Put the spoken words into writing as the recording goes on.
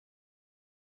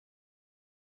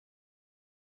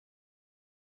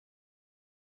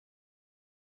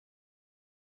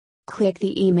Click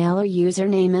the email or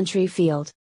username entry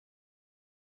field.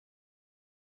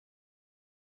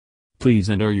 Please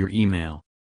enter your email.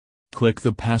 Click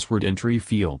the password entry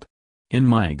field. In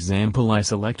my example, I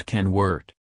select Ken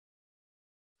Word.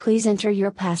 Please enter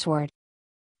your password.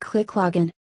 Click Login.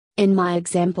 In my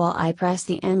example, I press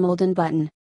the Embolden button.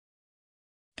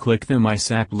 Click the My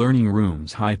SAP Learning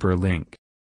Rooms hyperlink.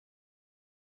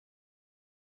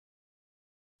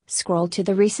 Scroll to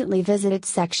the Recently Visited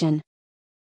section.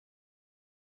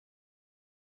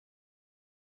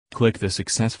 Click the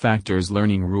SuccessFactors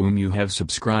Learning Room you have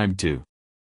subscribed to.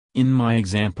 In my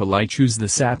example, I choose the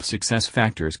SAP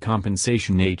SuccessFactors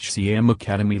Compensation HCM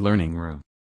Academy Learning Room.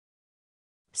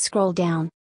 Scroll down.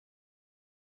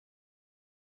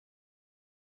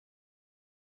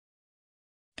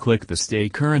 Click the Stay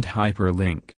Current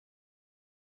hyperlink.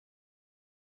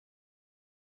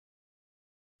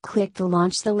 Click the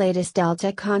Launch the Latest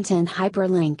Delta Content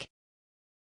hyperlink.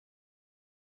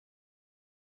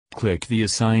 Click the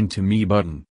Assign to Me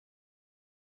button.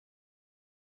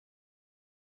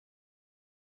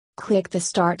 Click the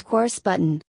Start Course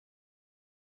button.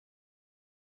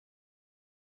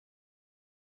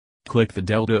 Click the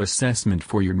Delta Assessment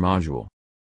for your module.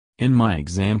 In my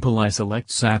example, I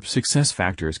select SAP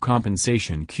SuccessFactors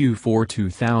Compensation Q4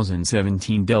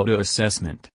 2017 Delta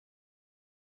Assessment.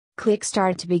 Click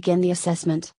Start to begin the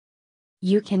assessment.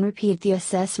 You can repeat the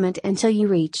assessment until you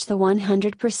reach the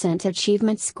 100%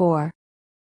 achievement score.